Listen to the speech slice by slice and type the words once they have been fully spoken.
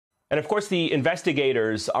And of course, the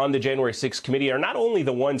investigators on the January 6th committee are not only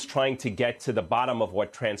the ones trying to get to the bottom of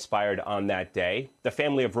what transpired on that day. The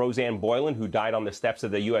family of Rosanne Boyland, who died on the steps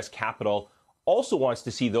of the U.S. Capitol, also wants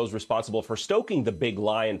to see those responsible for stoking the big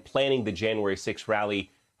lie and planning the January 6th rally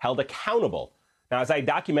held accountable. Now, as I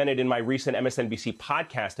documented in my recent MSNBC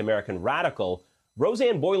podcast, American Radical,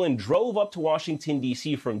 Rosanne Boyland drove up to Washington,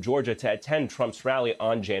 D.C. from Georgia to attend Trump's rally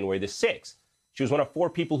on January the 6th. She was one of 4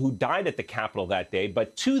 people who died at the Capitol that day,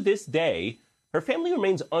 but to this day, her family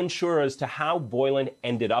remains unsure as to how Boyland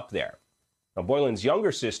ended up there. Now, Boyland's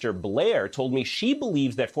younger sister, Blair, told me she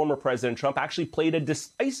believes that former President Trump actually played a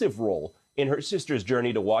decisive role in her sister's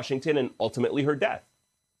journey to Washington and ultimately her death.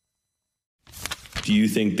 Do you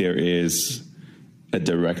think there is a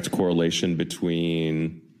direct correlation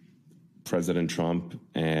between President Trump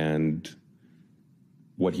and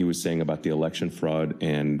what he was saying about the election fraud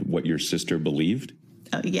and what your sister believed?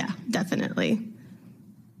 Oh, yeah, definitely.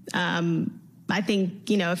 I think,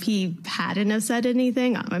 if he hadn't have said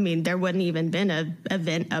anything, I mean, there wouldn't even been an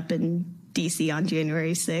event up in D.C. on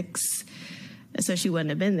January 6th. So she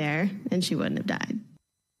wouldn't have been there and she wouldn't have died.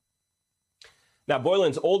 Now,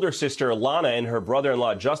 Boyland's older sister, Lonna, and her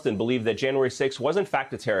brother-in-law, Justin, believe that January 6th was in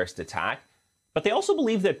fact a terrorist attack. But they also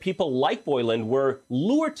believe that people like Boyland were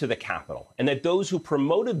lured to the Capitol and that those who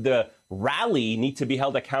promoted the rally need to be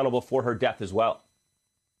held accountable for her death as well.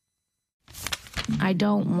 I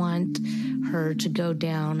don't want her to go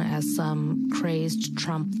down as some crazed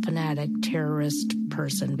Trump fanatic terrorist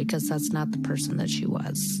person, because that's not the person that she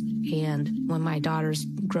was. And when my daughters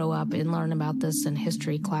grow up and learn about this in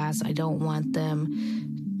history class, I don't want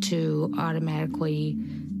them to automatically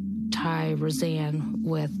tie Rosanne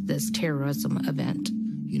with this terrorism event.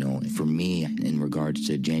 For me, in regards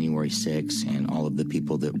to January 6th and all of the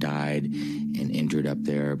people that died and injured up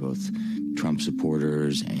there, both Trump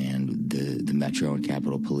supporters and the Metro and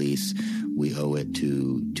Capitol Police, we owe it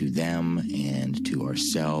to them and to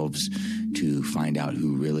ourselves to find out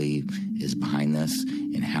who really is behind this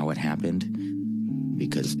and how it happened,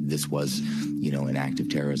 because this was, an act of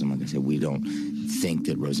terrorism. Like I said, we don't think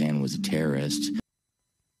that Rosanne was a terrorist.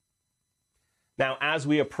 Now, as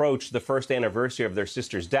we approach the first anniversary of their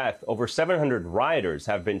sister's death, over 700 rioters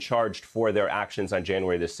have been charged for their actions on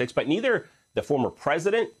January the 6th, but neither the former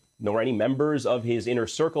president nor any members of his inner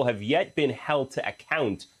circle have yet been held to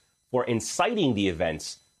account for inciting the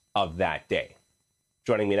events of that day.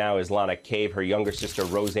 Joining me now is Lonna Cave. Her younger sister,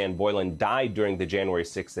 Rosanne Boyland, died during the January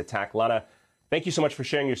 6th attack. Lonna, thank you so much for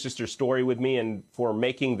sharing your sister's story with me and for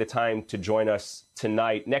making the time to join us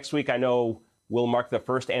tonight. Next week, I know, will mark the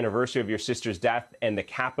first anniversary of your sister's death and the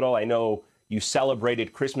Capitol. I know you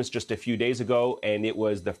celebrated Christmas just a few days ago, and it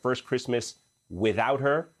was the first Christmas without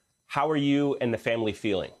her. How are you and the family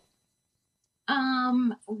feeling?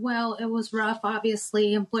 Well, it was rough,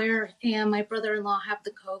 obviously. And Blair and my brother-in-law have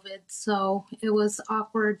the COVID, so it was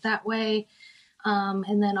awkward that way.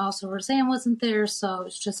 And then also Rosanne wasn't there, so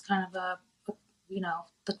it's just kind of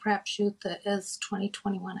the crapshoot that is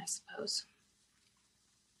 2021, I suppose.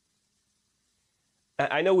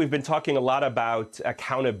 I know we've been talking a lot about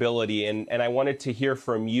accountability, and I wanted to hear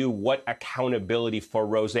from you what accountability for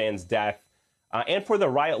Rosanne's death and for the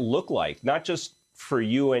riot look like, not just for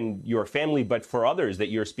you and your family, but for others that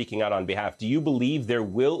you're speaking out on behalf. Do you believe there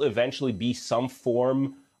will eventually be some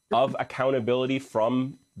form of accountability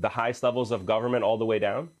from the highest levels of government all the way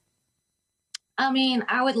down? I mean,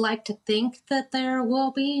 I would like to think that there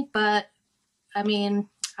will be, but I mean,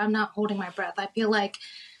 I'm not holding my breath. I feel like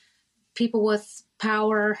people with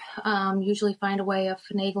power usually find a way of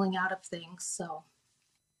finagling out of things. So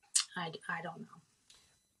I don't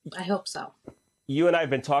know. I hope so. You and I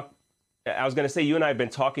have been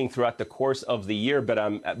talking throughout the course of the year,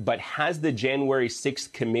 but has the January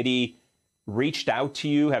 6th committee reached out to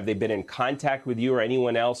you? Have they been in contact with you or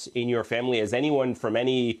anyone else in your family? Has anyone from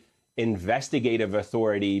any investigative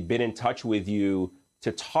authority been in touch with you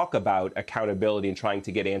to talk about accountability and trying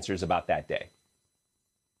to get answers about that day?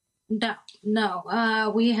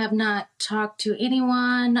 No, we have not talked to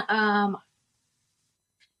anyone.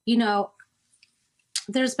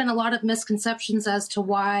 There's been a lot of misconceptions as to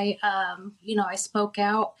why, I spoke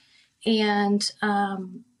out, and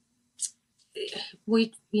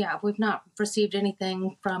we've not received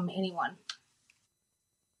anything from anyone.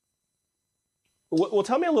 Well,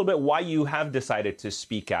 tell me a little bit why you have decided to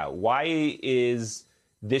speak out. Why is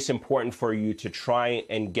this important for you to try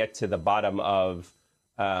and get to the bottom of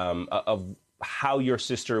how your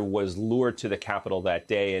sister was lured to the Capitol that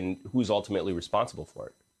day and who's ultimately responsible for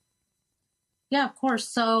it? Yeah, of course.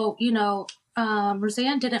 So,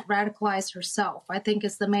 Rosanne didn't radicalize herself, I think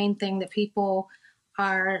is the main thing that people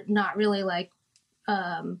are not really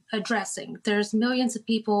addressing. There's millions of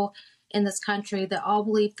people in this country that all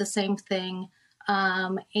believe the same thing.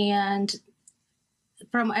 And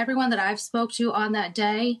from everyone that I've spoke to on that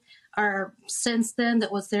day or since then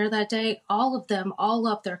that was there that day, all of them all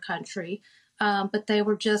love their country. But they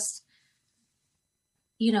were just,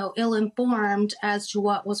 ill-informed as to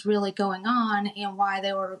what was really going on and why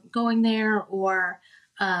they were going there, or,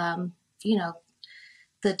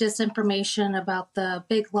 the disinformation about the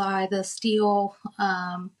big lie, the steal.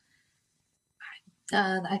 I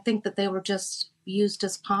think that they were just used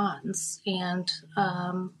as pawns, and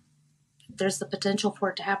there's the potential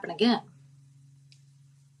for it to happen again.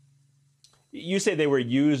 You say they were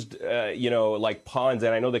used, like pawns,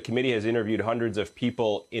 and I know the committee has interviewed hundreds of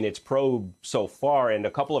people in its probe so far, and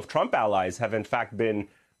a couple of Trump allies have in fact been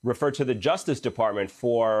referred to the Justice Department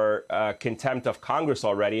for contempt of Congress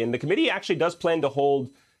already. And the committee actually does plan to hold,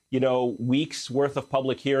 weeks worth of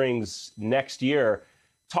public hearings next year.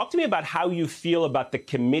 Talk to me about how you feel about the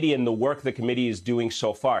committee and the work the committee is doing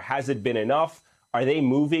so far. Has it been enough? Are they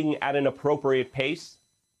moving at an appropriate pace?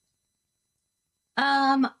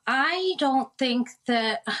 I don't think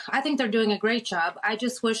that, I think they're doing a great job. I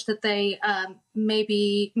just wish that they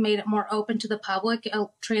maybe made it more open to the public,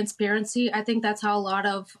 transparency. I think that's how a lot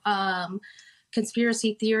of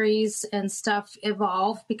conspiracy theories and stuff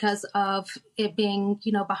evolve, because of it being,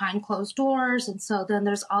 behind closed doors. And so then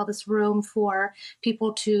there's all this room for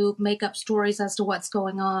people to make up stories as to what's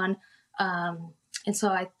going on. And so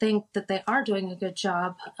I think that they are doing a good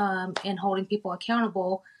job in holding people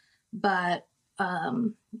accountable. But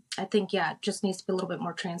I think, it just needs to be a little bit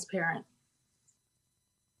more transparent.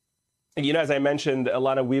 As I mentioned,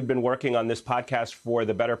 Lonna, we've been working on this podcast for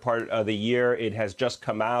the better part of the year. It has just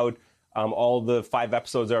come out. All the 5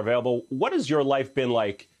 episodes are available. What has your life been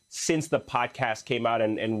like since the podcast came out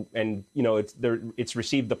and it's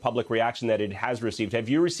received the public reaction that it has received? Have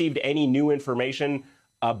you received any new information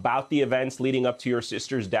about the events leading up to your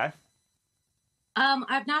sister's death?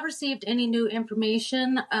 I've not received any new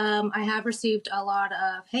information. I have received a lot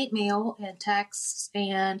of hate mail and texts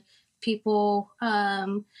and people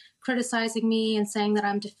criticizing me and saying that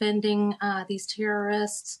I'm defending these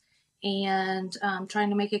terrorists and trying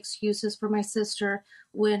to make excuses for my sister,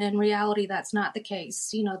 when in reality that's not the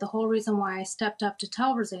case. The whole reason why I stepped up to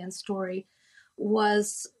tell Rosanne's story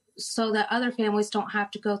was so that other families don't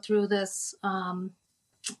have to go through this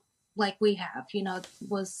like we have. It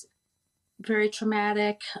was very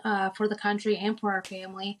traumatic for the country and for our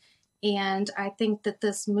family. And I think that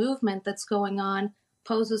this movement that's going on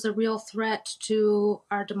poses a real threat to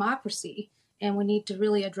our democracy. And we need to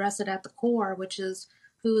really address it at the core, which is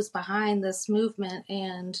who is behind this movement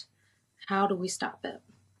and how do we stop it?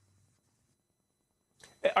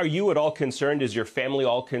 Are you at all concerned? Is your family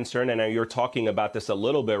all concerned? And you're talking about this a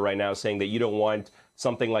little bit right now, saying that you don't want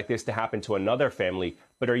something like this to happen to another family.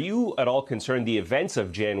 But are you at all concerned the events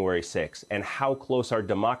of January 6th and how close our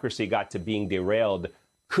democracy got to being derailed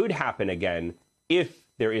could happen again if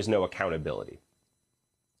there is no accountability?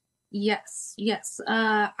 Yes.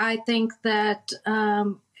 I think that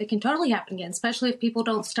it can totally happen again, especially if people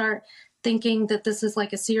don't start thinking that this is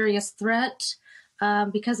like a serious threat.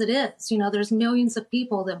 Because it is, there's millions of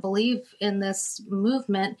people that believe in this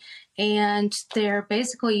movement, and they're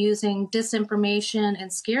basically using disinformation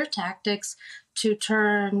and scare tactics to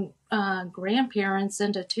turn grandparents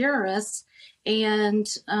into terrorists. And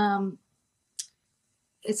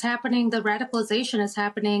it's happening, the radicalization is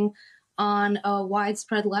happening on a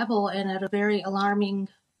widespread level and at a very alarming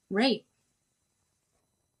rate.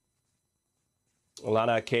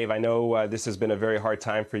 Lonna Cave, I know this has been a very hard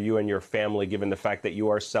time for you and your family, given the fact that you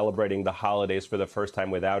are celebrating the holidays for the first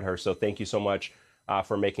time without her. So thank you so much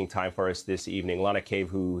for making time for us this evening. Lonna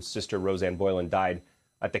Cave, whose sister Rosanne Boyland died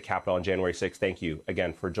at the Capitol on January 6th. Thank you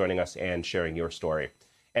again for joining us and sharing your story.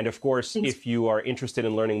 And of course, Thanks. If you are interested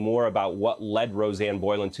in learning more about what led Rosanne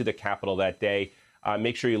Boyland to the Capitol that day,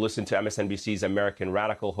 make sure you listen to MSNBC's American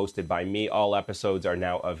Radical, hosted by me. All episodes are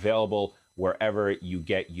now available wherever you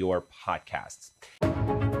get your podcasts.